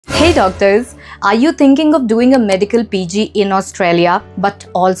Hey doctors, are you thinking of doing a medical PG in Australia but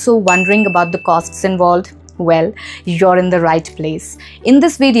also wondering about the costs involved? Well, you're in the right place. In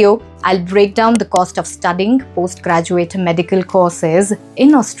this video, I'll break down the cost of studying postgraduate medical courses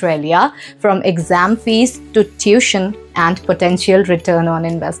in Australia, from exam fees to tuition and potential return on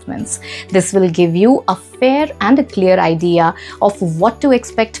investments. This will give you a fair and a clear idea of what to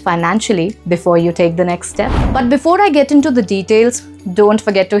expect financially before you take the next step. But before I get into the details, don't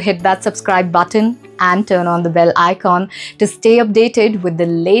forget to hit that subscribe button and turn on the bell icon to stay updated with the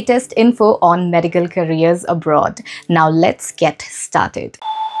latest info on medical careers abroad. Now let's get started.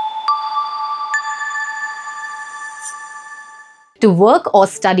 To work or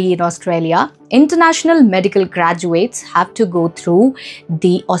study in Australia, international medical graduates have to go through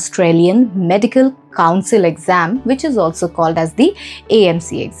the Australian Medical Council exam, which is also called as the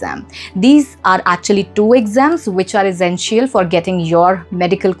AMC exam. These are actually two exams which are essential for getting your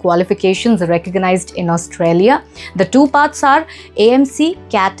medical qualifications recognized in Australia. The two parts are AMC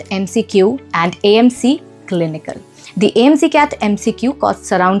CAT MCQ and AMC Clinical. The AMC CAT MCQ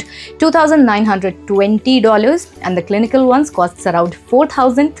costs around $2,920 and the clinical ones costs around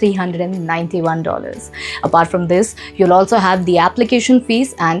 $4,391. Apart from this, you'll also have the application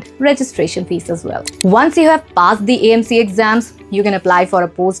fees and registration fees as well. Once you have passed the AMC exams, you can apply for a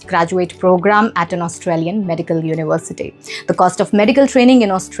postgraduate program at an Australian medical university. The cost of medical training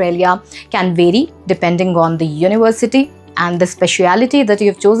in Australia can vary depending on the university and the speciality that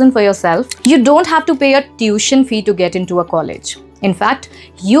you've chosen for yourself. You don't have to pay a tuition fee to get into a college. In fact,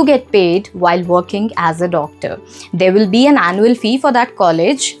 you get paid while working as a doctor. There will be an annual fee for that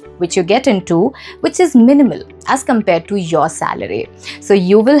college which you get into, which is minimal as compared to your salary. So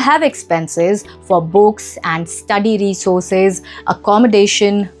you will have expenses for books and study resources,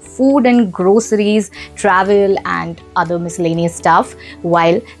 accommodation, food and groceries, travel and other miscellaneous stuff.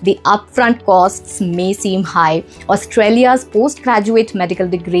 While the upfront costs may seem high, Australia's postgraduate medical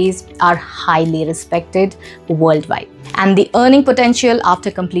degrees are highly respected worldwide. And the earning potential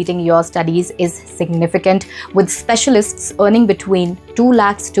after completing your studies is significant, with specialists earning between 2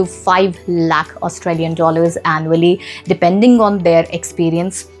 lakhs to 5 lakh Australian dollars annually, depending on their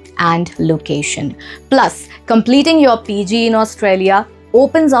experience and location. Plus, completing your PG in Australia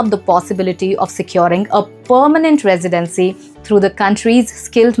opens up the possibility of securing a permanent residency through the country's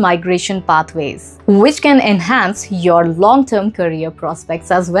skilled migration pathways, which can enhance your long-term career prospects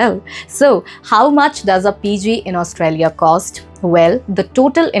as well. So, how much does a PG in Australia cost? Well, the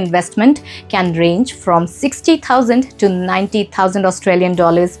total investment can range from 60,000 to 90,000 Australian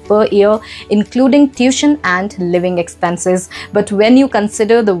dollars per year, including tuition and living expenses. But when you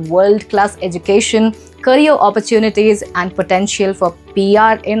consider the world-class education, career opportunities and potential for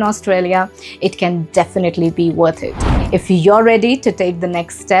PR in Australia, it can definitely be worth it. If you're ready to take the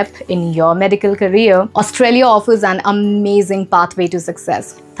next step in your medical career, Australia offers an amazing pathway to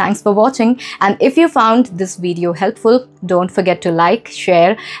success. Thanks for watching, and if you found this video helpful, don't forget to like,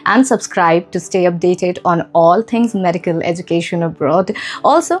 share and subscribe to stay updated on all things medical education abroad.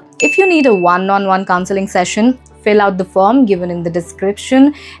 Also, if you need a one-on-one counseling session, fill out the form given in the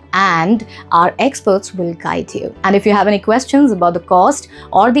description and our experts will guide you. And if you have any questions about the cost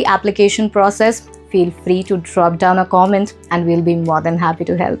or the application process, feel free to drop down a comment and we'll be more than happy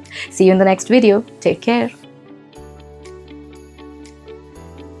to help. See you in the next video. Take care.